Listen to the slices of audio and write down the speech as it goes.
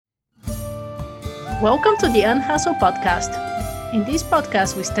Welcome to the Unhustle podcast. In this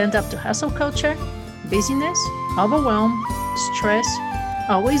podcast, we stand up to hustle culture, busyness, overwhelm, stress,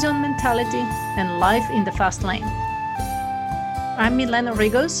 always on mentality, and life in the fast lane. I'm Milena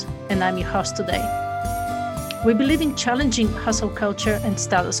Rigos, and I'm your host today. We believe in challenging hustle culture and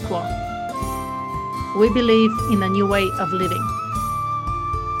status quo. We believe in a new way of living.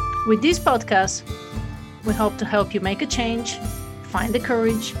 With this podcast, we hope to help you make a change, find the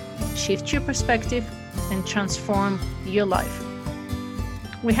courage, shift your perspective, and transform your life.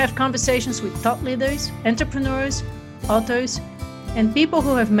 We have conversations with thought leaders, entrepreneurs, authors, and people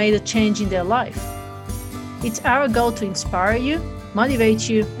who have made a change in their life. It's our goal to inspire you, motivate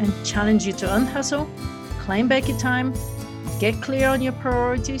you, and challenge you to unhustle, claim back your time, get clear on your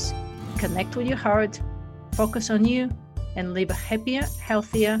priorities, connect with your heart, focus on you, and live a happier,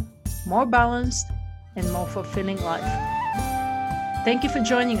 healthier, more balanced, and more fulfilling life. Thank you for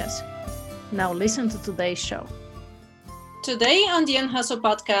joining us. Now listen to today's show. Today on the Unhustle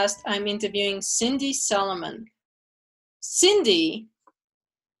podcast, I'm interviewing Cindy Solomon. Cindy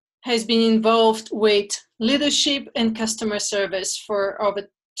has been involved with leadership and customer service for over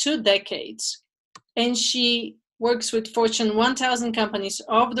 2 decades, and she works with Fortune 1000 companies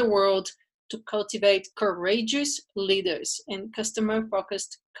all over the world to cultivate courageous leaders and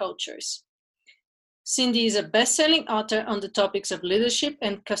customer-focused cultures. Cindy is a best-selling author on the topics of leadership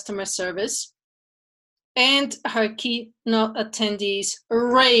and customer service, and her keynote attendees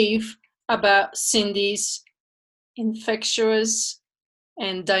rave about Cindy's infectious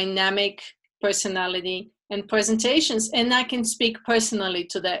and dynamic personality and presentations, and I can speak personally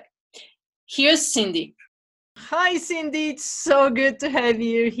to that. Here's Cindy. Hi, Cindy. It's so good to have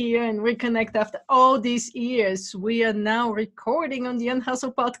you here and reconnect after all these years. We are now recording on the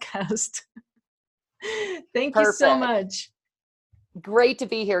Unhustle podcast. Thank you so much. Great to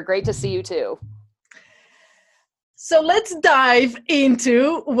be here. Great to see you too. So let's dive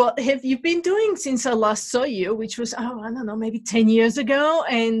into what have you been doing since I last saw you, which was, maybe 10 years ago.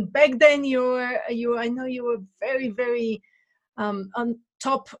 And back then I know you were very, very on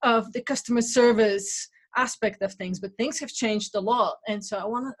top of the customer service aspect of things, but things have changed a lot. And so I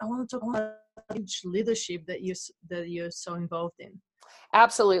want to talk about leadership that you're so involved in.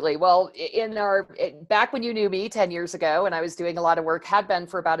 Absolutely. Well, back when you knew me 10 years ago, and I was doing a lot of work, had been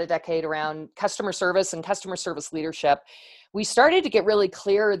for about a decade around customer service and customer service leadership, we started to get really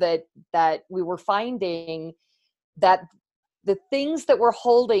clear that we were finding that the things that were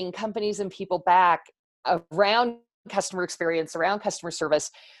holding companies and people back around customer experience, around customer service,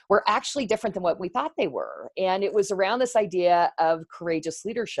 were actually different than what we thought they were. And it was around this idea of courageous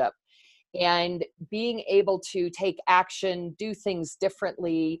leadership and being able to take action, do things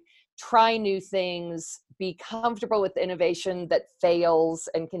differently, try new things, be comfortable with innovation that fails,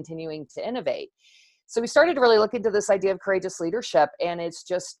 and continuing to innovate. So we started to really look into this idea of courageous leadership, and it's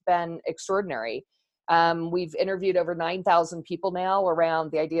just been extraordinary. We've interviewed over 9,000 people now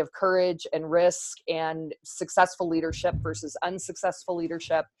around the idea of courage and risk and successful leadership versus unsuccessful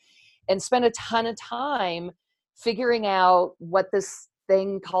leadership, and spent a ton of time figuring out what this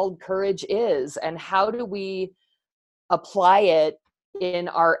thing called courage is and how do we apply it in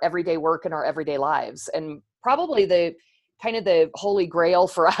our everyday work and our everyday lives. And probably the holy grail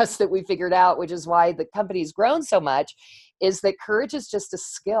for us that we figured out, which is why the company's grown so much, is that courage is just a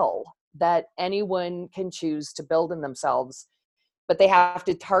skill that anyone can choose to build in themselves, but they have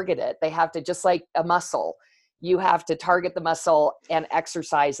to target it. They have to, just like a muscle, you have to target the muscle and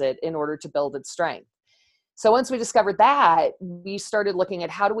exercise it in order to build its strength. So once we discovered that, we started looking at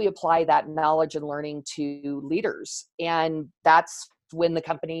how do we apply that knowledge and learning to leaders. And that's when the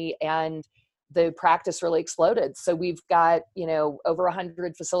company and the practice really exploded. So we've got, over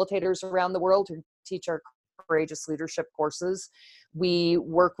 100 facilitators around the world who teach our courageous leadership courses. We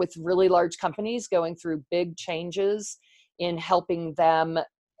work with really large companies going through big changes in helping them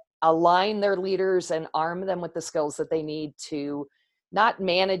align their leaders and arm them with the skills that they need to not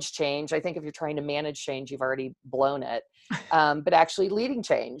manage change. I think if you're trying to manage change, you've already blown it, but actually leading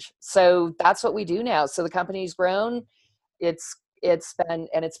change. So that's what we do now. So the company's grown. It's been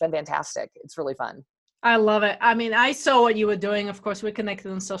fantastic. It's really fun. I love it. I mean, I saw what you were doing. Of course, we're connected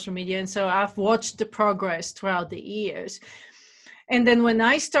on social media. And so I've watched the progress throughout the years. And then when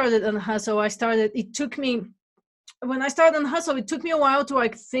I started on Hustle, it took me a while to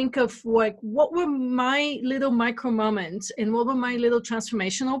think of what were my little micro moments and what were my little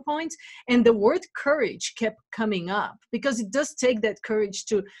transformational points. And the word courage kept coming up because it does take that courage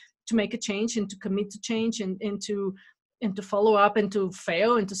to make a change and to commit to change and to and to follow up and to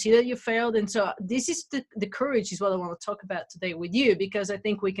fail and to see that you failed. And so this is the courage is what I want to talk about today with you, because I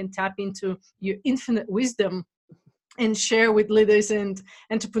think we can tap into your infinite wisdom and share with leaders and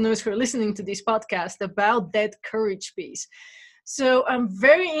entrepreneurs who are listening to this podcast about that courage piece. So I'm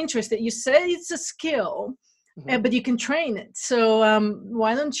very interested. You said it's a skill, but you can train it. So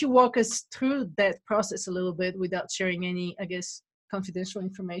why don't you walk us through that process a little bit without sharing any, I guess, confidential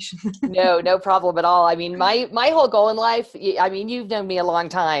information? No problem at all. I mean, my whole goal in life, I mean, you've known me a long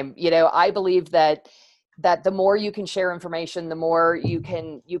time. I believe that the more you can share information, the more you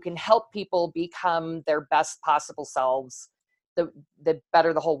can help people become their best possible selves, the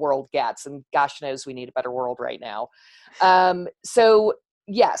better the whole world gets. And gosh knows we need a better world right now. So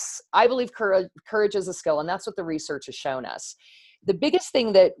yes, I believe courage is a skill, and that's what the research has shown us. The biggest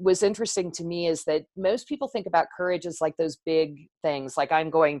thing that was interesting to me is that most people think about courage as like those big things, like I'm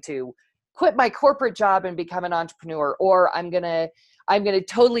going to quit my corporate job and become an entrepreneur, or I'm going to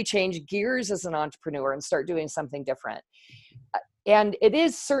totally change gears as an entrepreneur and start doing something different. And it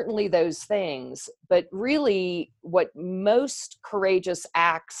is certainly those things, but really what most courageous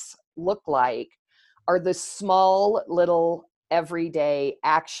acts look like are the small little everyday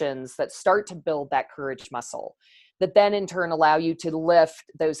actions that start to build that courage muscle, that then in turn allow you to lift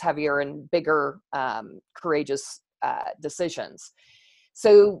those heavier and bigger courageous decisions.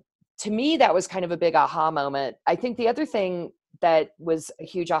 So to me, that was kind of a big aha moment. I think the other thing that was a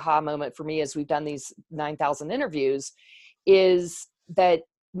huge aha moment for me as we've done these 9,000 interviews is that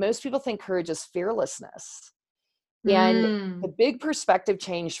most people think courage is fearlessness. And the big perspective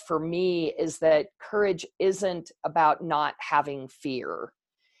change for me is that courage isn't about not having fear.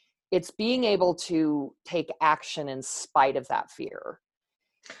 It's being able to take action in spite of that fear.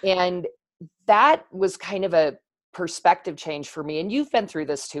 And that was kind of a perspective change for me. And you've been through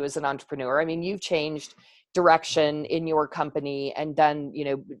this too as an entrepreneur. I mean, you've changed direction in your company and done,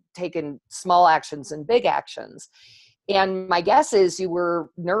 taken small actions and big actions. And my guess is you were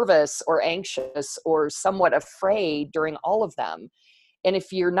nervous or anxious or somewhat afraid during all of them. And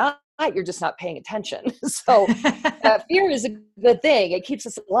if you're not, you're just not paying attention. So fear is a good thing. It keeps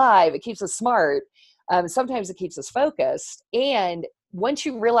us alive. It keeps us smart. Sometimes it keeps us focused. And once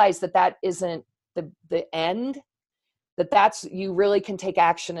you realize that isn't the end, that's you really can take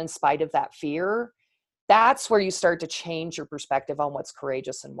action in spite of that fear, that's where you start to change your perspective on what's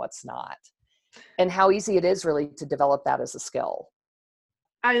courageous and what's not, and how easy it is really to develop that as a skill.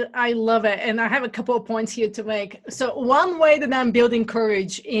 I love it. And I have a couple of points here to make. So one way that I'm building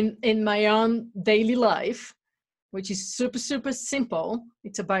courage in my own daily life, which is super, super simple,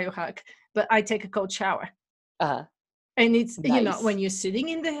 it's a biohack, but I take a cold shower. Uh-huh. And it's, Nice. when you're sitting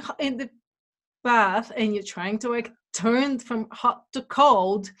in the bath and you're trying to like turn from hot to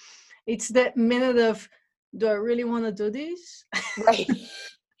cold, it's that minute of, do I really want to do this? Right.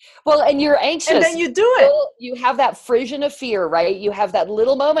 Well, and you're anxious. And then you do it. You have that frisson of fear, right? You have that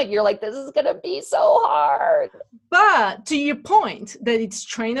little moment. You're like, this is going to be so hard. But to your point that it's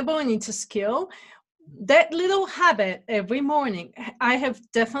trainable and it's a skill, that little habit every morning, I have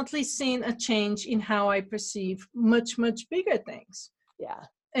definitely seen a change in how I perceive much, much bigger things. Yeah.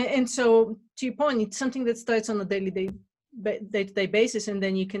 And so to your point, it's something that starts on a day-to-day basis, and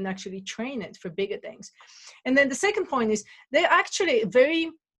then you can actually train it for bigger things. And then the second point is there's actually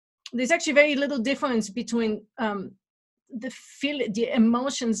very little difference between the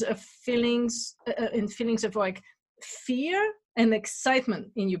emotions of feelings and feelings of like fear and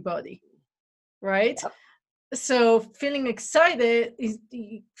excitement in your body, right? Yep. So feeling excited is,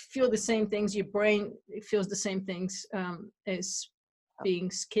 you feel the same things, your brain feels the same things as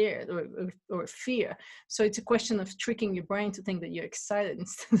being scared or fear. So it's a question of tricking your brain to think that you're excited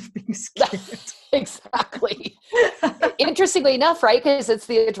instead of being scared. Exactly. Interestingly enough, right? Because it's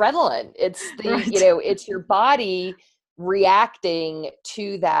the adrenaline. It's the, right. It's your body reacting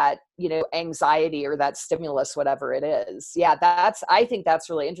to that, anxiety or that stimulus, whatever it is. Yeah, I think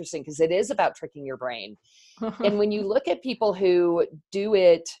that's really interesting because it is about tricking your brain. And when you look at people who do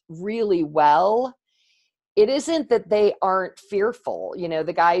it really well, it isn't that they aren't fearful.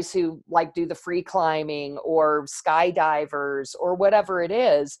 The guys who like do the free climbing or skydivers or whatever it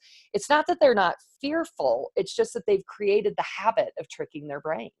is, it's not that they're not fearful. It's just that they've created the habit of tricking their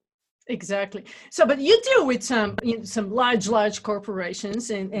brain. Exactly. So, but you deal with some large corporations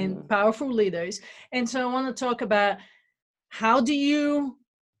and powerful leaders. And so I want to talk about, how do you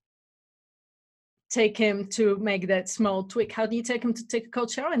take him to make that small tweak? How do you take him to take a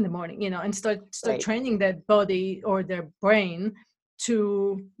cold shower in the morning, and start right. training that body or their brain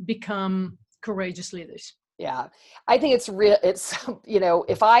to become courageous leaders? Yeah, I think it's real. It's,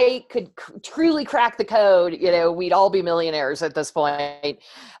 if I could truly crack the code, we'd all be millionaires at this point.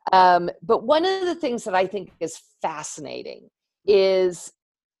 But one of the things that I think is fascinating is,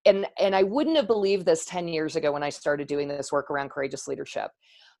 and I wouldn't have believed this 10 years ago when I started doing this work around courageous leadership.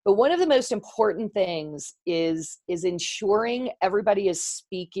 But one of the most important things is ensuring everybody is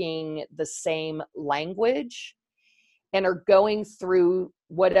speaking the same language and are going through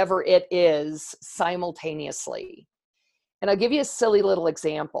whatever it is simultaneously. And I'll give you a silly little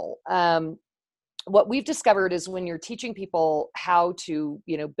example. What we've discovered is when you're teaching people how to,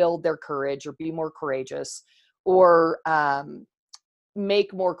 build their courage or be more courageous, or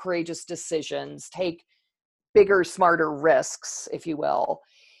make more courageous decisions, take bigger, smarter risks, if you will.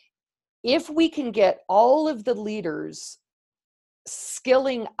 If we can get all of the leaders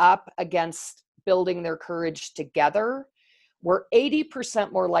skilling up against building their courage together, we're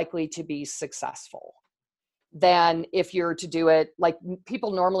 80% more likely to be successful than if you're to do it like people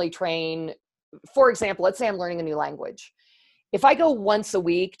normally train. For example, let's say I'm learning a new language. If I go once a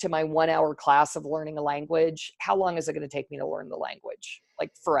week to my 1 hour class of learning a language, how long is it going to take me to learn the language? Like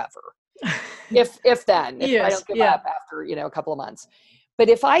forever. If then, if I Yes, don't give yeah. up after, a couple of months. But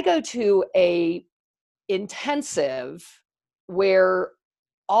if I go to a intensive where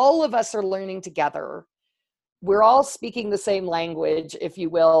all of us are learning together, we're all speaking the same language, if you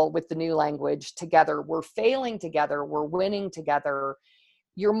will, with the new language together, we're failing together, we're winning together,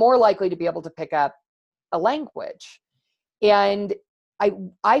 you're more likely to be able to pick up a language. And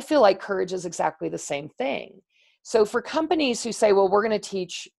I feel like courage is exactly the same thing. So for companies who say, well, we're going to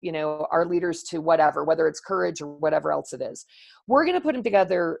teach, our leaders to whatever, whether it's courage or whatever else it is, we're going to put them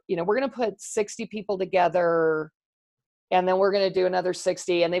together, we're going to put 60 people together, and then we're going to do another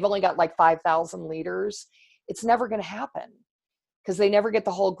 60, and they've only got like 5,000 leaders. It's never going to happen because they never get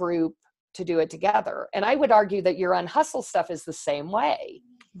the whole group to do it together. And I would argue that your unhustle stuff is the same way.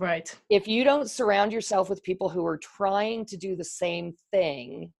 Right. If you don't surround yourself with people who are trying to do the same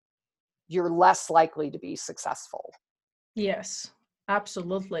thing, you're less likely to be successful. Yes,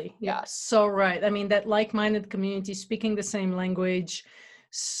 absolutely. You're Yeah. so right. I mean, that like-minded community speaking the same language,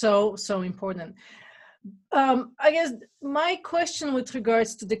 so important. I guess my question with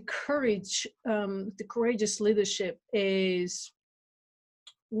regards to the courage, the courageous leadership is,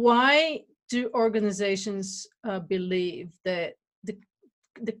 why do organizations believe that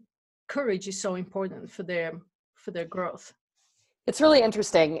the courage is so important for their growth? It's really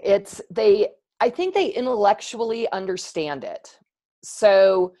interesting. I think they intellectually understand it.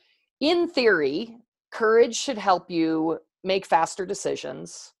 So in theory, courage should help you make faster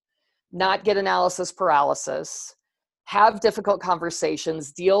decisions, not get analysis paralysis, have difficult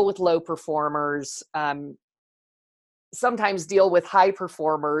conversations, deal with low performers, sometimes deal with high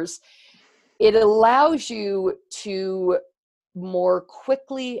performers. It allows you to more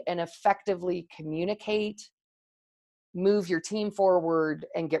quickly and effectively communicate, move your team forward,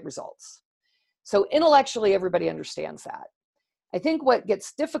 and get results. So intellectually, everybody understands that. I think what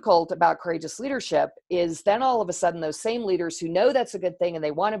gets difficult about courageous leadership is then all of a sudden those same leaders who know that's a good thing and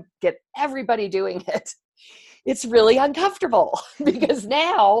they want to get everybody doing it, it's really uncomfortable because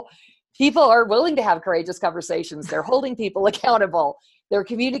now people are willing to have courageous conversations. They're holding people accountable. They're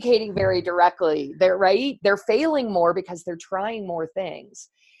communicating very directly. They're failing more because they're trying more things.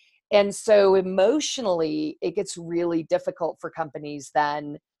 And so emotionally, it gets really difficult for companies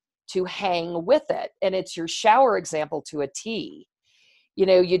then to hang with it. And it's your shower example to a T.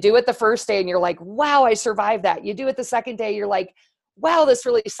 You do it the first day and you're like, wow, I survived that. You do it the second day, you're like, wow, this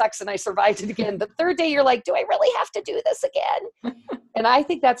really sucks and I survived it again. The third day, you're like, do I really have to do this again? And I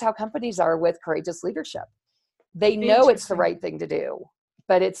think that's how companies are with courageous leadership. They know it's the right thing to do,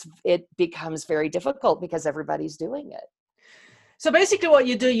 but it becomes very difficult because everybody's doing it. So basically what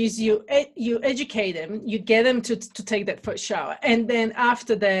you do is you educate them, you get them to take that first shower. And then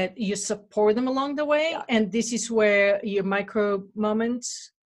after that, you support them along the way. Yeah. And this is where your micro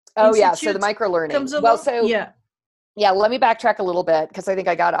moments. Oh yeah. So the micro learning. Well, so yeah, let me backtrack a little bit because I think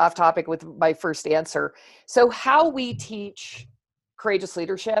I got off topic with my first answer. So how we teach courageous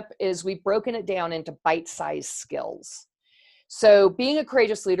leadership is we've broken it down into bite-sized skills. So being a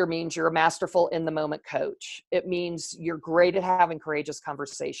courageous leader means you're a masterful in the moment coach. It means you're great at having courageous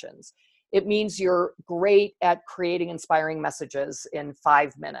conversations. It means you're great at creating inspiring messages in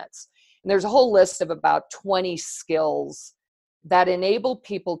 5 minutes. And there's a whole list of about 20 skills that enable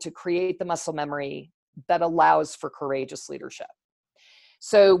people to create the muscle memory that allows for courageous leadership.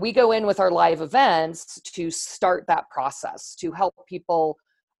 So we go in with our live events to start that process, to help people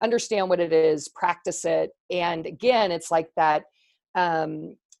understand what it is, practice it. And again, it's like that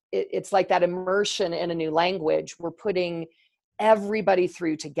it's like that immersion in a new language. We're putting everybody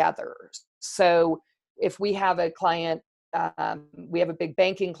through together. So if we have a client, we have a big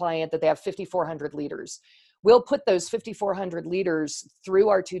banking client that they have 5,400 leaders. We'll put those 5,400 leaders through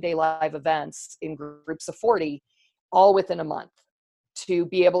our 2-day live events in groups of 40, all within a month, to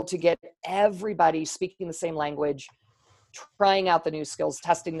be able to get everybody speaking the same language, trying out the new skills,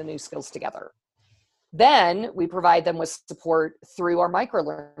 testing the new skills together. Then we provide them with support through our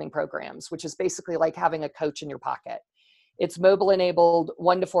micro-learning programs, which is basically like having a coach in your pocket. It's mobile-enabled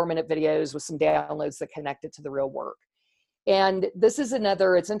 1 to 4 minute videos with some downloads that connect it to the real work. And this is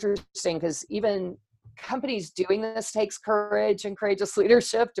it's interesting because even companies doing this takes courage and courageous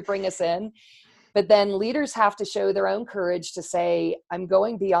leadership to bring us in. But then leaders have to show their own courage to say, I'm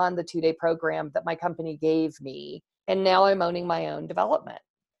going beyond the 2-day program that my company gave me, and now I'm owning my own development.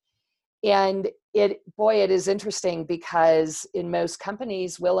 And it is interesting because in most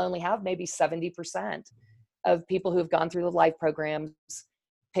companies, we'll only have maybe 70% of people who've gone through the live programs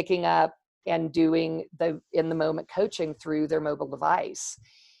picking up and doing the in the moment coaching through their mobile device.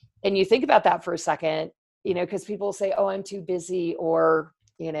 And you think about that for a second, because people say, oh, I'm too busy, or,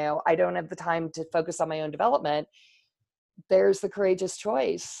 I don't have the time to focus on my own development. There's the courageous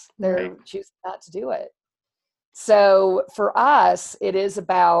choice. They're choosing not to do it. So for us, it is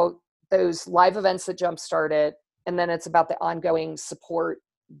about those live events that jumpstart it. And then it's about the ongoing support,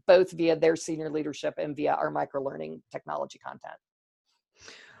 both via their senior leadership and via our micro-learning technology content.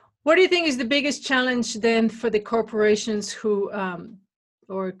 What do you think is the biggest challenge then for the corporations who,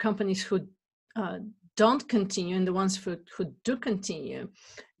 or companies who don't continue, and the ones who do continue?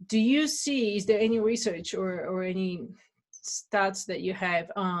 Do you see, is there any research or any stats that you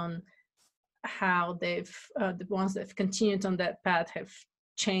have on how they've, the ones that have continued on that path have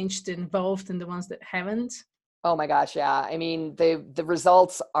changed and evolved, and the ones that haven't? Oh my gosh, yeah. I mean, the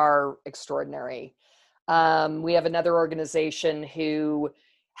results are extraordinary. We have another organization who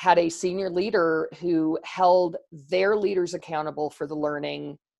had a senior leader who held their leaders accountable for the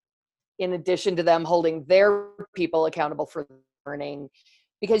learning, in addition to them holding their people accountable for the learning.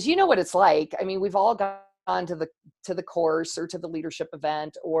 Because you know what it's like. I mean, we've all gone to the course or to the leadership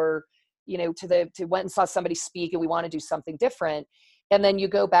event, or to went and saw somebody speak and we want to do something different. And then you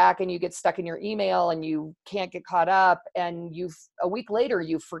go back and you get stuck in your email and you can't get caught up, and a week later,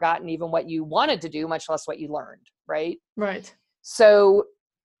 you've forgotten even what you wanted to do, much less what you learned, right? Right. So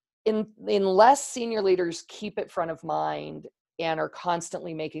unless senior leaders keep it front of mind and are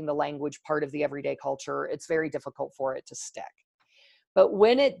constantly making the language part of the everyday culture, it's very difficult for it to stick. But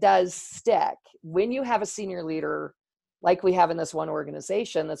when it does stick, when you have a senior leader, like we have in this one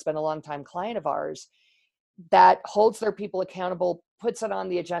organization that's been a long-time client of ours, that holds their people accountable, puts it on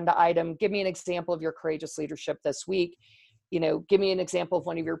the agenda item. Give me an example of your courageous leadership this week. Give me an example of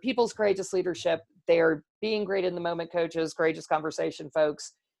one of your people's courageous leadership. They're being great in the moment coaches, courageous conversation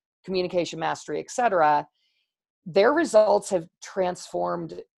folks, communication mastery, etc. Their results have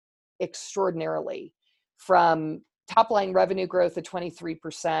transformed extraordinarily, from top line revenue growth of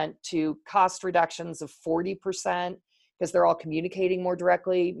 23% to cost reductions of 40%, because they're all communicating more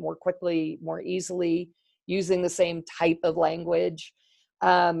directly, more quickly, more easily, using the same type of language.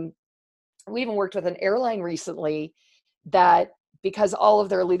 We even worked with an airline recently that, because all of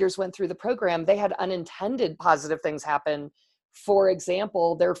their leaders went through the program, they had unintended positive things happen. For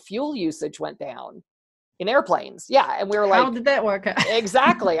example, their fuel usage went down in airplanes. Yeah. And we were like, how did that work out?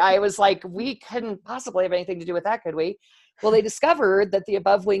 Exactly. I was like, we couldn't possibly have anything to do with that, could we? Well, they discovered that the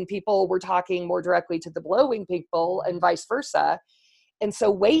above wing people were talking more directly to the below wing people and vice versa. And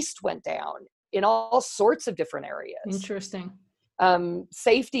so waste went down in all sorts of different areas. Interesting.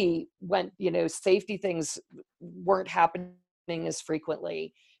 Safety things weren't happening as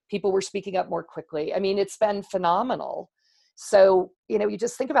frequently. People were speaking up more quickly. I mean, it's been phenomenal. So, you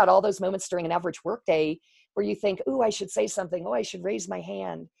just think about all those moments during an average workday where you think, oh, I should say something. Oh, I should raise my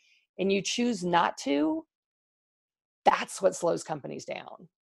hand. And you choose not to. That's what slows companies down.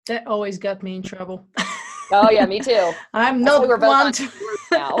 That always got me in trouble. Oh yeah, me too. I'm not one to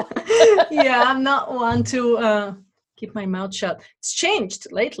now. Yeah, I'm not one to keep my mouth shut. It's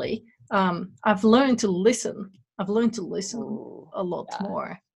changed lately. I've learned to listen. Ooh, a lot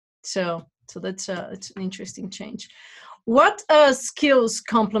more. So that's it's an interesting change. What skills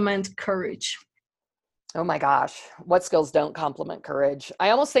complement courage? Oh my gosh, what skills don't complement courage? I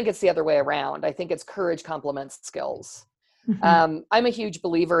almost think it's the other way around. I think it's courage complements skills. Mm-hmm. I'm a huge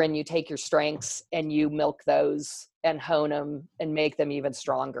believer in you take your strengths and you milk those and hone them and make them even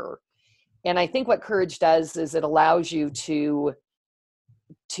stronger. And I think what courage does is it allows you to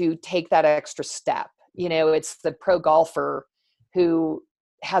take that extra step. It's the pro golfer who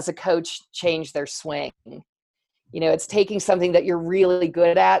has a coach change their swing? It's taking something that you're really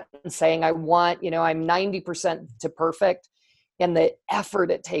good at and saying, I want, I'm 90% to perfect, and the effort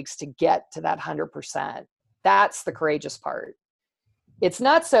it takes to get to that 100%. That's the courageous part. It's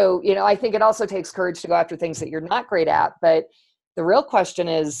not so, I think it also takes courage to go after things that you're not great at. But the real question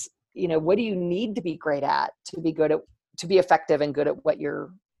is, what do you need to be great at to be effective and good at what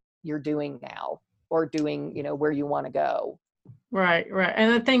you're doing now, or doing, where you want to go. Right.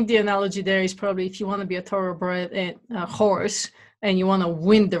 And I think the analogy there is probably if you want to be a thoroughbred and a horse and you want to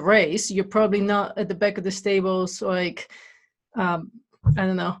win the race, you're probably not at the back of the stables, like, I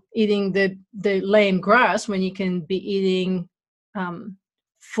don't know, eating the lame grass when you can be eating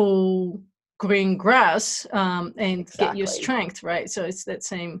full green grass and Exactly. Get your strength, right? So it's that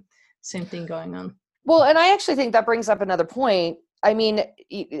same thing going on. Well, and I actually think that brings up another point. I mean,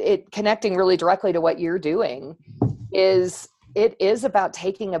 it connecting really directly to what you're doing is about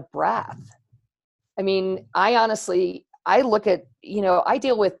taking a breath. I mean, I look at, I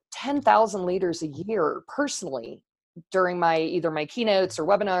deal with 10,000 leaders a year personally during either my keynotes or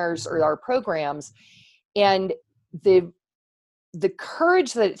webinars or our programs. And the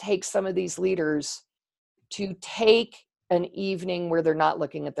courage that it takes some of these leaders to take an evening where they're not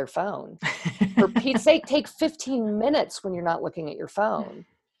looking at their phone. For Pete's sake, take 15 minutes when you're not looking at your phone.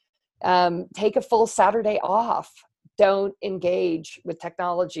 Take a full Saturday off. Don't engage with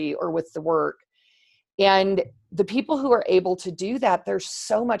technology or with the work. And the people who are able to do that, they're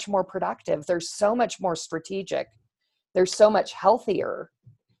so much more productive. They're so much more strategic. They're so much healthier,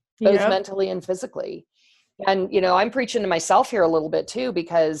 both mentally and physically. And, I'm preaching to myself here a little bit too,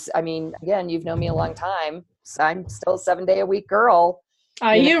 because I mean, again, you've known me a long time. So I'm still a 7-day-a-week girl.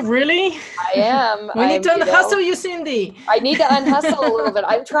 Are you really? I am. We need to unhustle you, Cindy. I need to unhustle a little bit.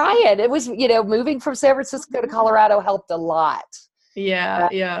 I'm trying. It was, moving from San Francisco to Colorado helped a lot.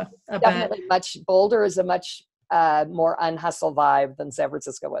 Yeah. Definitely much Boulder is a much more unhustle vibe than San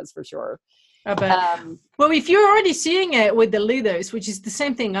Francisco was, for sure. I bet. Well, if you're already seeing it with the leaders, which is the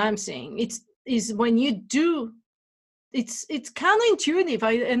same thing I'm seeing, is when you do, it's counterintuitive.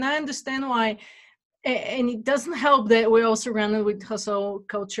 I understand why. And it doesn't help that we're all surrounded with hustle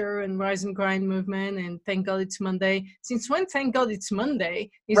culture and rise and grind movement, and thank God it's Monday. Since when thank God it's Monday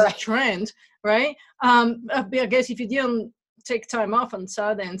is a trend, right? I guess if you didn't take time off on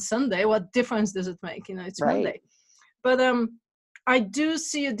Saturday and Sunday, what difference does it make? It's Monday. But I do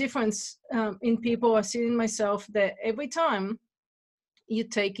see a difference in people. I see in myself that every time you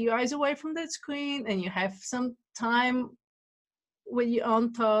take your eyes away from that screen and you have some time with your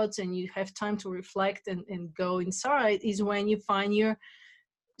own thoughts and you have time to reflect and go inside, is when you find your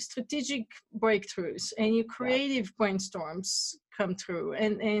strategic breakthroughs and your creative brainstorms come through,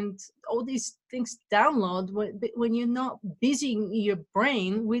 and all these things download when you're not busy your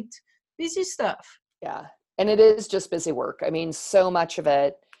brain with busy stuff. Yeah. And it is just busy work. I mean, so much of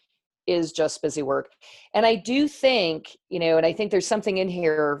it is just busy work. And I do think, and I think there's something in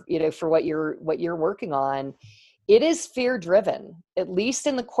here, for what you're working on. It is fear driven, at least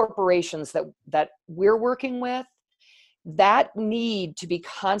in the corporations that we're working with. That need to be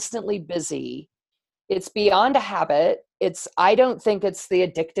constantly busy, it's beyond a habit. I don't think it's the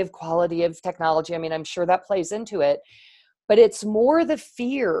addictive quality of technology. I mean, I'm sure that plays into it, but it's more the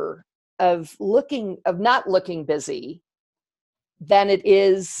fear of not looking busy than it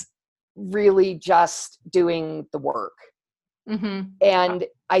is really just doing the work. Mm-hmm. And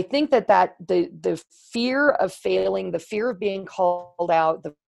I think that the fear of failing, the fear of being called out,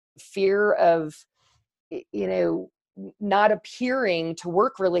 the fear of, not appearing to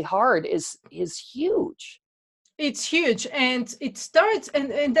work really hard is huge. It's huge. And it starts,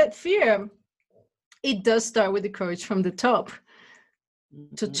 and that fear, it does start with the courage from the top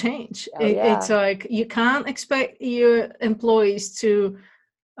to change. It's like, you can't expect your employees to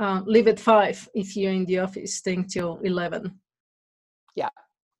leave at 5 if you're in the office staying till 11. Yeah.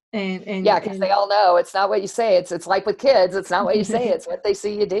 And because they all know it's not what you say. It's like with kids, it's not what you say, it's what they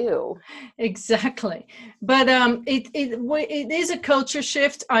see you do. Exactly. But it is a culture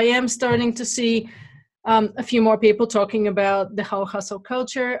shift. I am starting to see a few more people talking about the whole hustle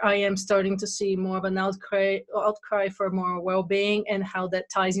culture. I am starting to see more of an outcry for more well-being and how that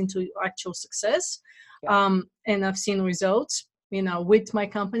ties into actual success. Yeah. And I've seen results, with my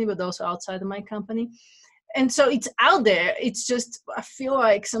company, but also outside of my company. And so it's out there. It's just, I feel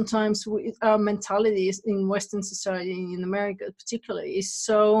like sometimes our mentality in Western society, in America particularly, is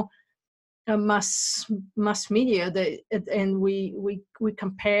so mass media and we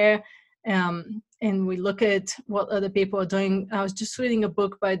compare and we look at what other people are doing. I was just reading a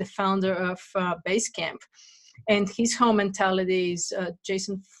book by the founder of Basecamp, and his whole mentality is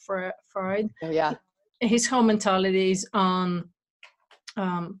Jason Fried. Oh yeah. His whole mentality is on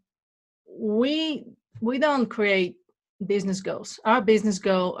we don't create business goals. Our business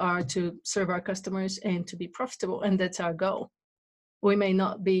goal are to serve our customers and to be profitable, and that's our goal. We may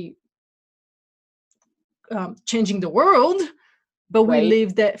not be changing the world, but we Right.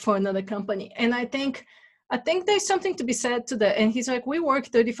 leave that for another company. And I think there's something to be said to that. And he's like, we work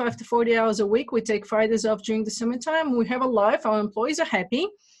 35 to 40 hours a week. We take Fridays off during the summertime. We have a life. Our employees are happy.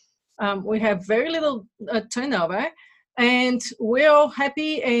 We have very little turnover, and we're all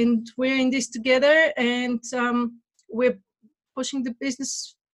happy, and we're in this together, and we're pushing the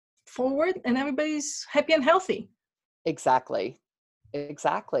business forward, and everybody's happy and healthy. Exactly.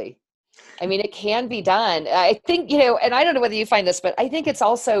 I mean, it can be done. I think, you know, and I don't know whether you find this, but I think it's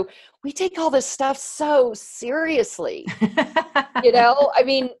also, we take all this stuff so seriously. You know, I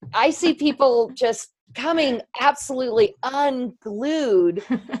mean, I see people just coming absolutely unglued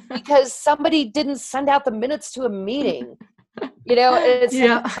because somebody didn't send out the minutes to a meeting. You know, it's like,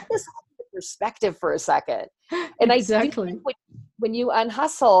 Yeah, put this into perspective for a second. And I do exactly. think when you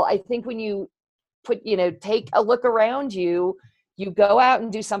unhustle, I think when you take a look around you, you go out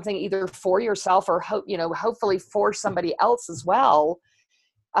and do something either for yourself or hopefully for somebody else as well.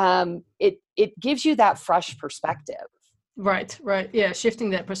 It gives you that fresh perspective. Right. Yeah, shifting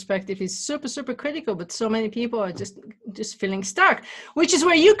that perspective is super, super critical. But so many people are just feeling stuck, which is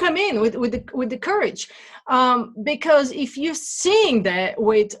where you come in with the courage, because if you're seeing that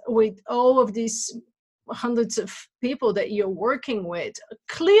with all of these hundreds of people that you're working with,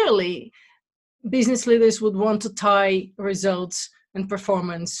 clearly business leaders would want to tie results and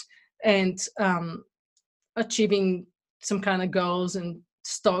performance and achieving some kind of goals and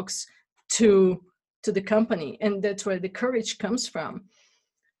stocks to the company, and that's where the courage comes from,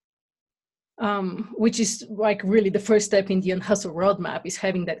 which is like really the first step in the Unhustle roadmap, is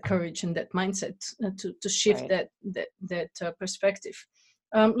having that courage and that mindset to shift Right. that perspective.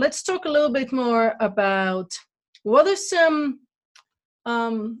 Let's talk a little bit more about what are some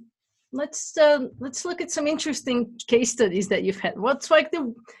let's look at some interesting case studies that you've had. What's like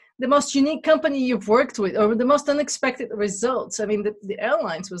the most unique company you've worked with, or the most unexpected results? I mean, the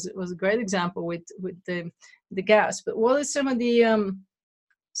airlines was a great example with the gas. But what are some of the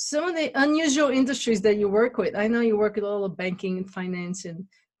unusual industries that you work with? I know you work with all of banking and finance and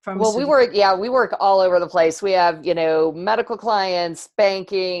Well, pharmaceutical. we work all over the place. We have, medical clients,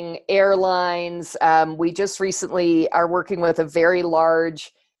 banking, airlines. We just recently are working with a very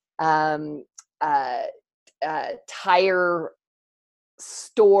large um, uh, tire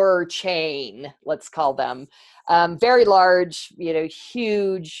store chain, let's call them. Very large,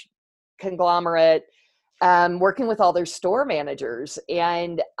 huge conglomerate, working with all their store managers.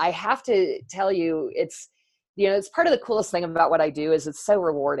 And I have to tell you, it's part of the coolest thing about what I do is it's so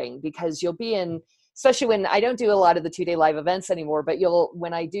rewarding, because you'll be in, especially when I don't do a lot of the 2-day live events anymore, but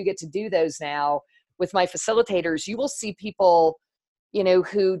when I do get to do those now with my facilitators, you will see people,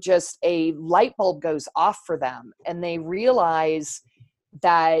 who just a light bulb goes off for them, and they realize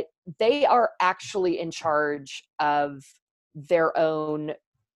that they are actually in charge of their own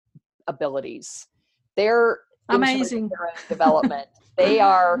abilities. They're in charge of Amazing. their own development.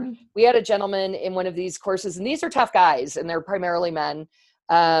 We had a gentleman in one of these courses, and these are tough guys, and they're primarily men,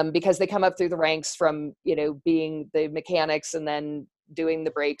 because they come up through the ranks from, being the mechanics and then doing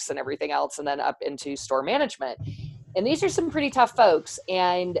the brakes and everything else, and then up into store management. And these are some pretty tough folks.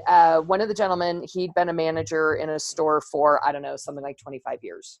 And one of the gentlemen, he'd been a manager in a store for, I don't know, something like 25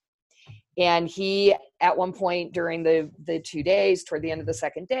 years. And he, at one point during the 2 days, toward the end of the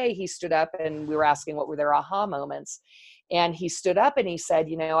second day, he stood up, and we were asking what were their aha moments. And he stood up and he said,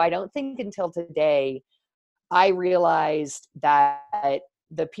 I don't think until today I realized that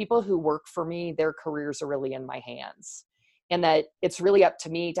the people who work for me, their careers are really in my hands, and that it's really up to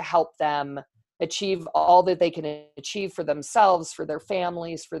me to help them achieve all that they can achieve for themselves, for their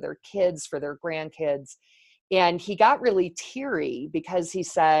families, for their kids, for their grandkids. And he got really teary because he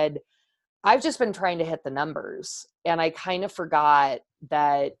said, I've just been trying to hit the numbers, and I kind of forgot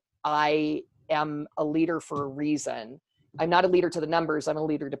that I am a leader for a reason. I'm not a leader to the numbers, I'm a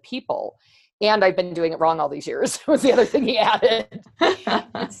leader to people. And I've been doing it wrong all these years, was the other thing he added.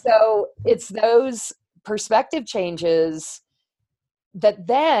 And so it's those perspective changes that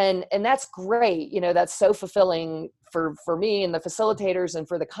then, and that's great, that's so fulfilling for me and the facilitators and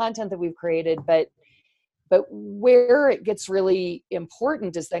for the content that we've created. But where it gets really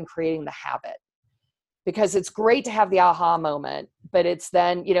important is then creating the habit, because it's great to have the aha moment, but it's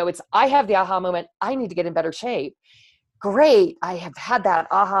then, I have the aha moment, I need to get in better shape. great, I have had that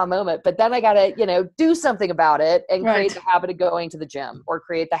aha moment, but then I got to, do something about it and create Right. the habit of going to the gym, or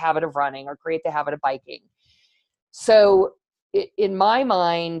create the habit of running, or create the habit of biking. So in my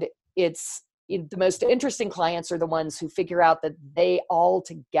mind, the most interesting clients are the ones who figure out that they all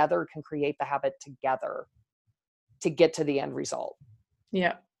together can create the habit together to get to the end result.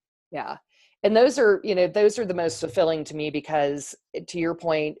 Yeah. Yeah. And those are the most fulfilling to me, because to your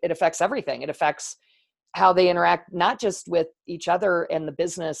point, it affects everything. It affects how they interact, not just with each other and the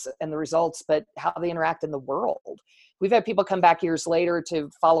business and the results, but how they interact in the world. We've had people come back years later to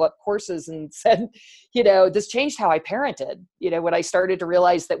follow up courses and said, this changed how I parented. When I started to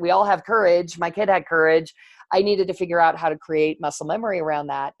realize that we all have courage, my kid had courage, I needed to figure out how to create muscle memory around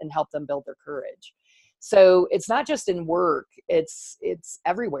that and help them build their courage. So it's not just in work, it's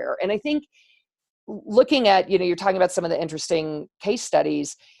everywhere. And I think, looking at, you're talking about some of the interesting case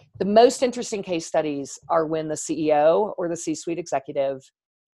studies. The most interesting case studies are when the CEO or the C-suite executive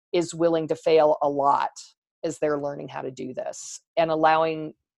is willing to fail a lot as they're learning how to do this, and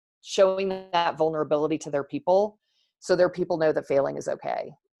showing that vulnerability to their people, so their people know that failing is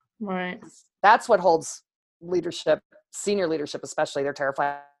okay. Right. That's what holds leadership, senior leadership especially. They're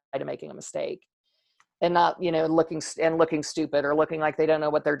terrified of making a mistake, and not, looking stupid, or looking like they don't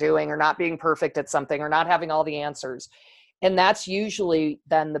know what they're doing, or not being perfect at something, or not having all the answers. And that's usually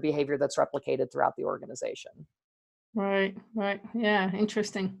then the behavior that's replicated throughout the organization. Right. Yeah.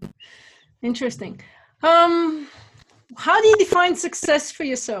 Interesting. How do you define success for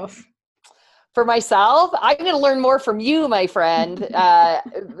yourself? For myself, I'm going to learn more from you, my friend.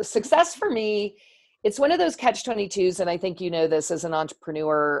 Success for me, it's one of those catch-22s, and I think this as an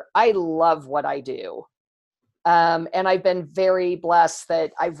entrepreneur. I love what I do. And I've been very blessed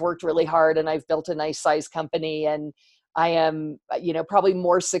that I've worked really hard and I've built a nice size company, and I am, probably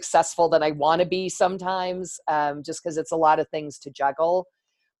more successful than I want to be sometimes, just because it's a lot of things to juggle.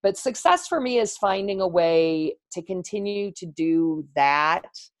 But success for me is finding a way to continue to do that,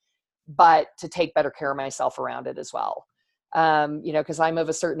 but to take better care of myself around it as well. Because I'm of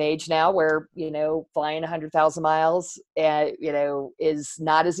a certain age now where, flying 100,000 miles, is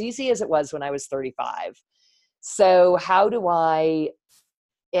not as easy as it was when I was 35. So how do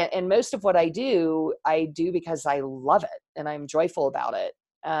and most of what I do because I love it and I'm joyful about it.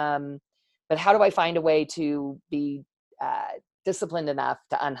 But how do I find a way to be disciplined enough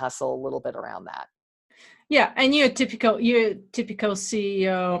to unhustle a little bit around that? Yeah, and you're a typical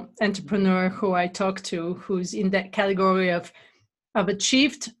CEO entrepreneur who I talk to, who's in that category of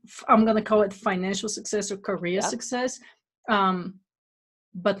achieved, I'm going to call it financial success or career Yep. success.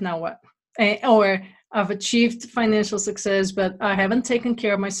 But now what? Or I've achieved financial success, but I haven't taken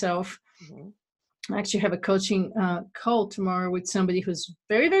care of myself. Mm-hmm. I actually have a coaching call tomorrow with somebody who's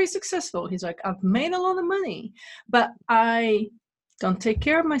very, very successful. He's like, I've made a lot of money, but I don't take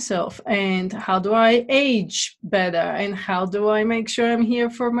care of myself. And how do I age better? And how do I make sure I'm here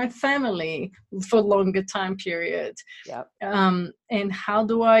for my family for longer time period? Yep. And how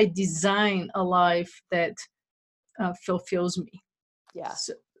do I design a life that fulfills me? Yeah.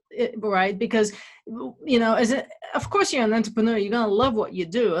 So, right, because of course you're an entrepreneur, you're gonna love what you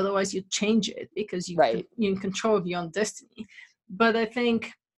do, otherwise you change it, because Right. you're in control of your own destiny. But I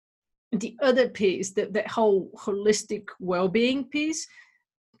think the other piece, that whole holistic well-being piece,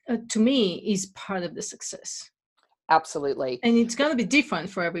 to me, is part of the success, Absolutely. and it's gonna be different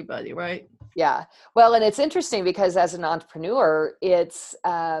for everybody, right? Yeah. Well, and it's interesting because as an entrepreneur, it's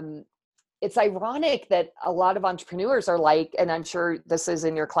ironic that a lot of entrepreneurs are like, and I'm sure this is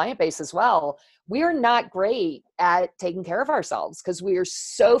in your client base as well, we are not great at taking care of ourselves because we are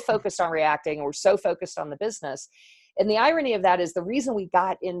so focused on reacting. We're so focused on the business. And the irony of that is the reason we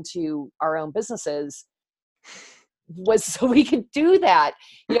got into our own businesses was so we could do that.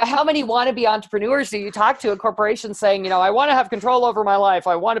 How many wannabe entrepreneurs do you talk to at corporations saying, I want to have control over my life,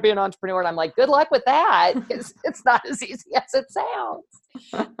 I want to be an entrepreneur? And I'm like, good luck with that, because it's not as easy as it sounds.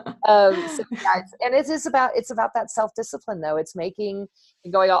 So yeah, it's about that self-discipline though. It's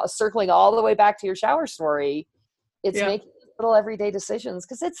circling all the way back to your shower story. It's making little everyday decisions,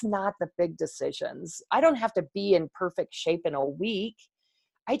 because it's not the big decisions. I don't have to be in perfect shape in a week.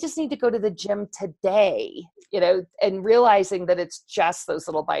 I just need to go to the gym today, and realizing that it's just those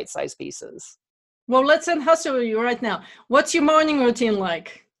little bite-sized pieces. Well, let's unhustle you right now. What's your morning routine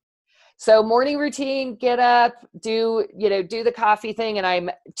like? So morning routine, get up, do the coffee thing, and I'm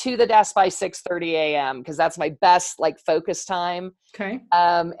to the desk by 6:30 a.m. because that's my best focus time. Okay.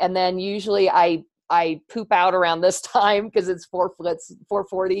 And then usually I poop out around this time because it's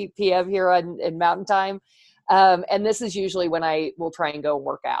 4:40 p.m. here in Mountain Time. And this is usually when I will try and go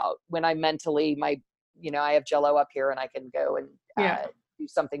work out, when I'm mentally, I have Jello up here and I can go and Yeah. do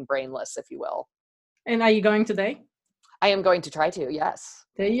something brainless, if you will. And are you going today? I am going to try to, yes.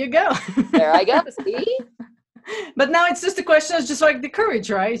 There you go. There I go. See? But now it's just a question of just like the courage,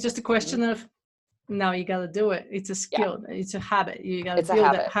 right? It's just a question of, now you got to do it. It's a skill. Yeah. It's a habit. You got to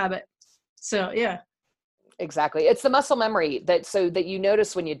build that habit. So, yeah. Exactly. It's the muscle memory so that you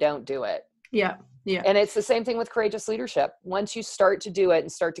notice when you don't do it. Yeah. Yeah. And it's the same thing with courageous leadership. Once you start to do it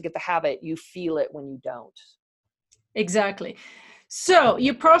and start to get the habit, you feel it when you don't. Exactly. So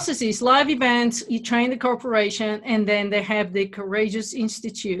your process is live events, you train the corporation, and then they have the Courageous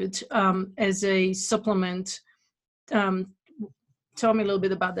Institute as a supplement. Tell me a little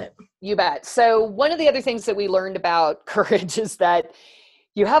bit about that. You bet. So one of the other things that we learned about courage is that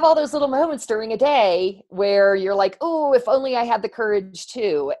you have all those little moments during a day where you're like, oh, if only I had the courage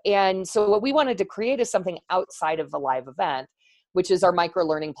too. And so what we wanted to create is something outside of the live event, which is our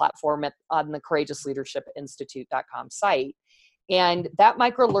micro-learning platform on the courageousleadershipinstitute.com site. And that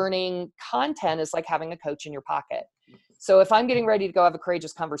micro-learning content is like having a coach in your pocket. So if I'm getting ready to go have a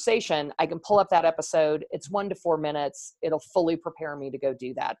courageous conversation, I can pull up that episode. It's 1 to 4 minutes. It'll fully prepare me to go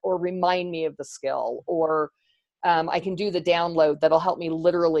do that, or remind me of the skill, or I can do the download that'll help me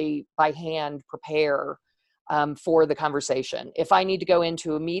literally by hand prepare for the conversation. If I need to go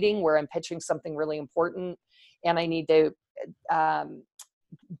into a meeting where I'm pitching something really important and I need to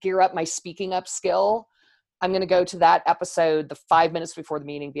gear up my speaking up skill, I'm going to go to that episode the 5 minutes before the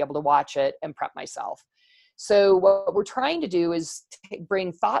meeting, be able to watch it and prep myself. So what we're trying to do is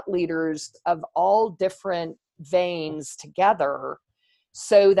bring thought leaders of all different veins together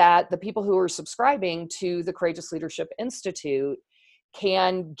so that the people who are subscribing to the Courageous Leadership Institute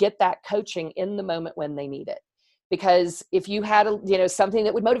can get that coaching in the moment when they need it. Because if you had something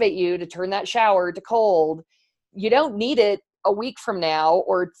that would motivate you to turn that shower to cold, you don't need it a week from now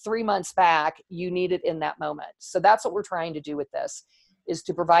or 3 months back. You need it in that moment. So that's what we're trying to do with this, is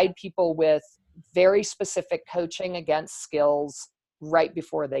to provide people with very specific coaching against skills right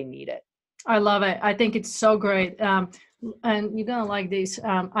before they need it. I love it. I think it's so great. And you're going to like this.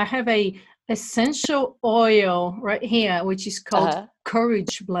 I have a essential oil right here, which is called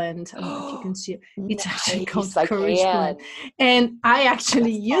Courage Blend. I don't know if you can see it. It's actually called Courage Blend. And I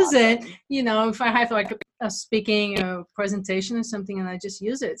actually use it, if I have like a speaking or presentation or something, and I just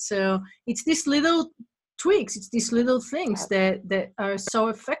use it. So it's these little tweaks. It's these little things that are so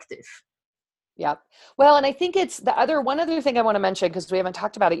effective. Yeah. Well, and I think it's one other thing I want to mention, because we haven't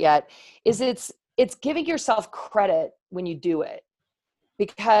talked about it yet, is it's giving yourself credit when you do it.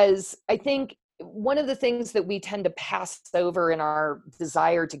 Because I think one of the things that we tend to pass over in our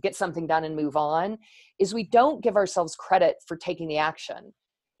desire to get something done and move on is we don't give ourselves credit for taking the action.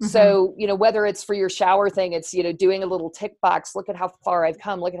 Mm-hmm. So, whether it's for your shower thing, it's, doing a little tick box, look at how far I've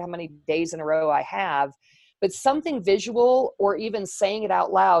come, look at how many days in a row I have. But something visual, or even saying it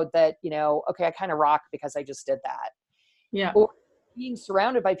out loud that, okay, I kind of rock because I just did that. Yeah. Or being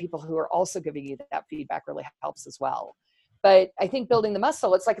surrounded by people who are also giving you that feedback really helps as well. But I think building the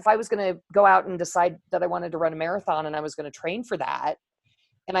muscle, it's like if I was going to go out and decide that I wanted to run a marathon and I was going to train for that,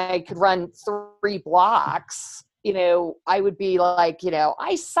 and I could run 3 blocks, I would be like,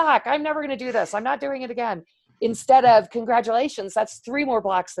 I suck. I'm never going to do this. I'm not doing it again. Instead of, congratulations, that's 3 more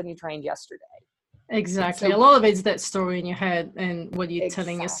blocks than you trained yesterday. Exactly. So, a lot of it's that story in your head and what you're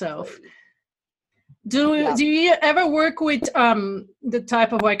telling yourself. Do you ever work with the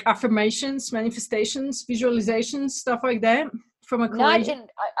type of like affirmations, manifestations, visualizations, stuff like that from a courage?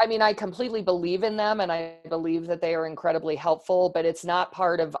 I completely believe in them, and I believe that they are incredibly helpful, but it's not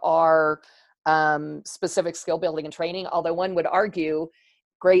part of our specific skill building and training. Although one would argue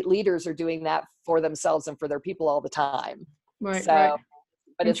great leaders are doing that for themselves and for their people all the time. Right. So, right.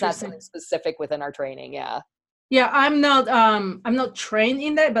 But it's not something specific within our training. Yeah. Yeah, I'm not trained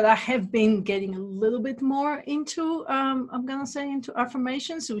in that, but I have been getting a little bit more into into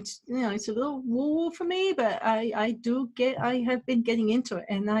affirmations, which it's a little woo-woo for me, but I have been getting into it,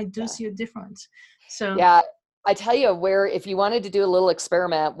 and I do see a difference. So yeah, I tell you, if you wanted to do a little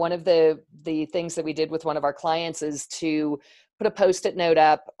experiment, one of the things that we did with one of our clients is to put a Post-it note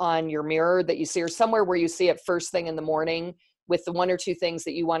up on your mirror that you see, or somewhere where you see it first thing in the morning, with the 1 or 2 things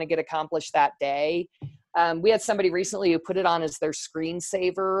that you want to get accomplished that day. We had somebody recently who put it on as their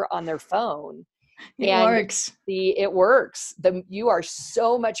screensaver on their phone. It works. It works. You are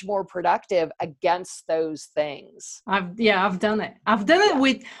so much more productive against those things. I've done it. I've done it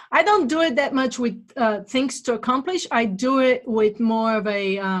with, I don't do it that much with things to accomplish. I do it with more of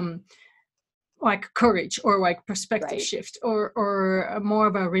a like courage or like perspective shift or more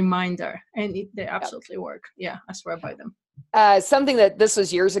of a reminder, and they absolutely work. Yeah, I swear by them. Something that this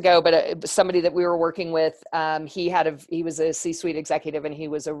was years ago, but somebody that we were working with, he was a C-suite executive, and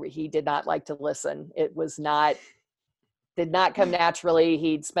he did not like to listen. Did not come naturally.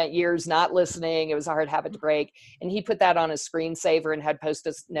 He'd spent years not listening. It was a hard habit to break. And he put that on a screensaver and had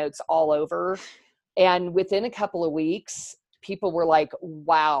Post-it notes all over. And within a couple of weeks, people were like,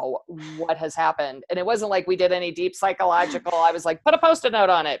 wow, what has happened? And it wasn't like we did any deep psychological. I was like, put a Post-it note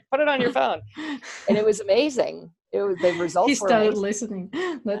on it, put it on your phone. And it was amazing. The results He started were listening.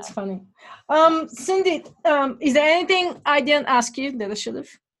 That's funny. Cindy, is there anything I didn't ask you that I should have?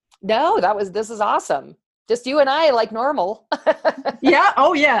 No, this is awesome. Just you and I, like normal. Yeah.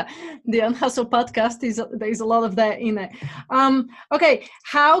 Oh, yeah. The Unhustle podcast there's a lot of that in it. Okay.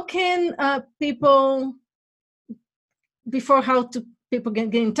 How can people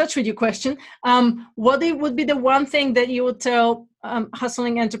get in touch with your question? What would be the one thing that you would tell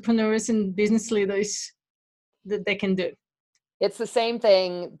hustling entrepreneurs and business leaders that they can do? It's the same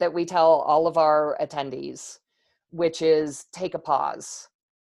thing that we tell all of our attendees, which is take a pause.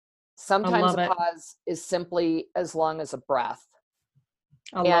 Sometimes a pause is simply as long as a breath.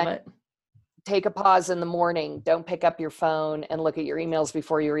 I love it. Take a pause in the morning. Don't pick up your phone and look at your emails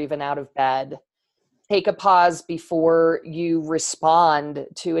before you're even out of bed. Take a pause before you respond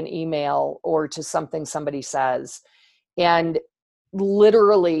to an email or to something somebody says. And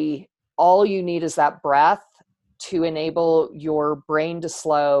literally, all you need is that breath to enable your brain to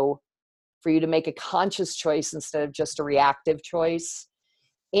slow, for you to make a conscious choice instead of just a reactive choice.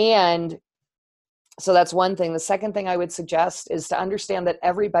 And so that's one thing. The second thing I would suggest is to understand that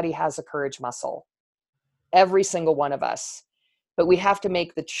everybody has a courage muscle, every single one of us, but we have to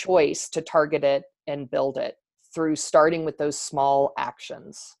make the choice to target it and build it through starting with those small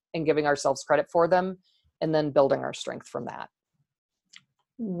actions and giving ourselves credit for them, and then building our strength from that.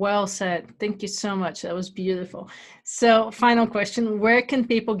 Well said. Thank you so much. That was beautiful. So, final question, where can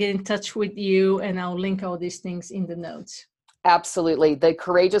people get in touch with you? And I'll link all these things in the notes. Absolutely. The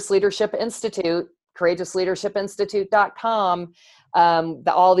Courageous Leadership Institute, courageousleadershipinstitute.com.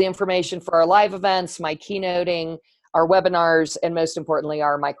 All the information for our live events, my keynoting, our webinars, and most importantly,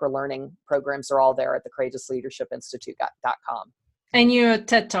 our micro-learning programs are all there at the courageousleadershipinstitute.com. And your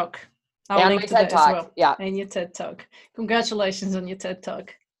TED Talk. I'll link to that Talk, as well. Yeah. And your TED Talk. Congratulations on your TED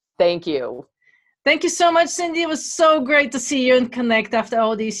Talk. Thank you. Thank you so much, Cindy. It was so great to see you and connect after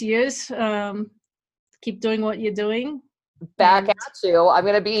all these years. Keep doing what you're doing. Back at you.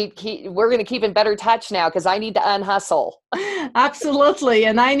 We're going to keep in better touch now, because I need to unhustle. Absolutely.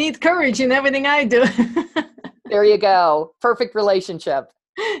 And I need courage in everything I do. There you go. Perfect relationship.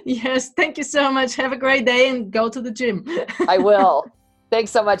 Yes. Thank you so much. Have a great day and go to the gym. I will.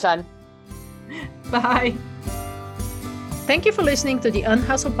 Thanks so much, hon. Bye. Thank you for listening to the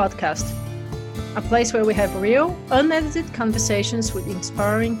Unhustle podcast, a place where we have real, unedited conversations with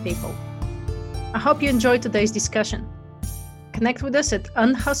inspiring people. I hope you enjoyed today's discussion. Connect with us at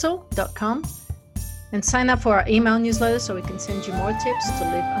unhustle.com and sign up for our email newsletter so we can send you more tips to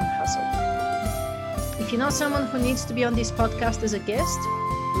live unhustled. If you know someone who needs to be on this podcast as a guest,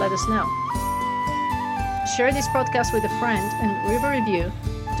 let us know. Share this podcast with a friend and leave a review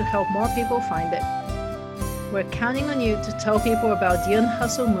to help more people find it. We're counting on you to tell people about the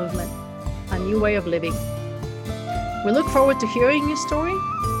Unhustle movement, a new way of living. We look forward to hearing your story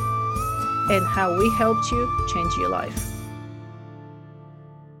and how we helped you change your life.